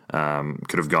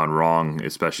wrong,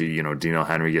 especially, Dino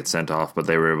Henry gets sent off, but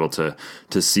they were able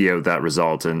to see out that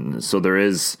result. And so there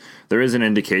is an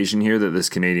indication here that this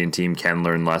Canadian team can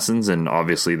learn lessons, and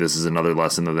obviously this is another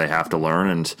lesson that they have to learn.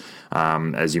 And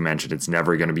as you mentioned, it's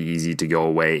never going to be easy to go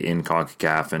away in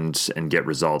CONCACAF and get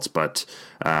results, but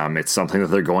it's something that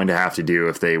they're going to have to do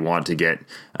if they want to get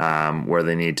where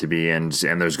they need to be. And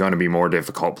there's going to be more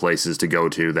difficult places to go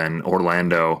to than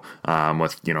Orlando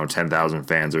with 10,000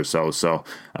 fans or so. So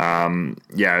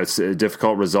it's a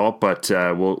difficult result, but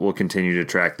we'll continue to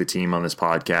track the team on this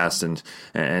podcast,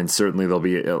 and certainly there'll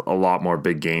be a lot more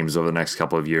big games over the next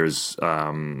couple of years.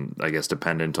 I guess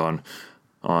dependent on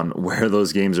on where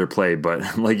those games are played.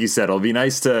 But like you said, it'll be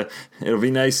nice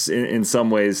in some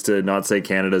ways to not say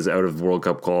Canada's out of World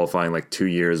Cup qualifying like 2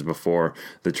 years before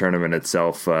the tournament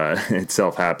itself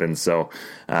happens. So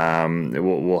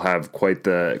we'll have quite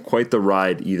the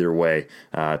ride either way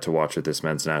to watch with this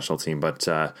men's national team. But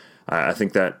I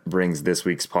think that brings this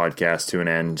week's podcast to an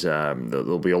end.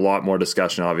 There'll be a lot more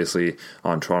discussion, obviously,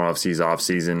 on Toronto FC's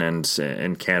offseason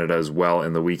and Canada as well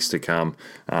in the weeks to come.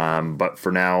 But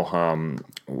for now,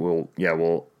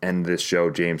 we'll end this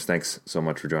show. James, thanks so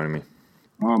much for joining me.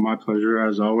 Oh, my pleasure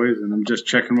as always. And I'm just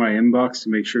checking my inbox to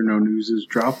make sure no news is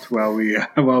dropped while we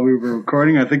were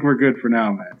recording. I think we're good for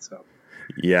now, man. So.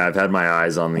 Yeah, I've had my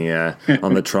eyes on the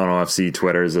Toronto FC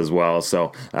Twitters as well.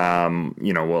 So,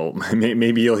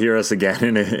 maybe you'll hear us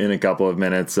again in a couple of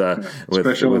minutes with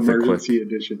special with emergency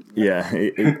edition. Yeah,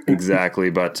 exactly.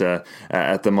 But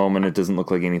at the moment, it doesn't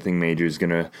look like anything major is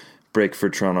going to break for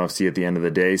Toronto FC at the end of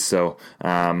the day. So,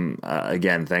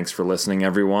 again, thanks for listening,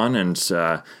 everyone, and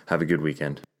have a good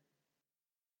weekend.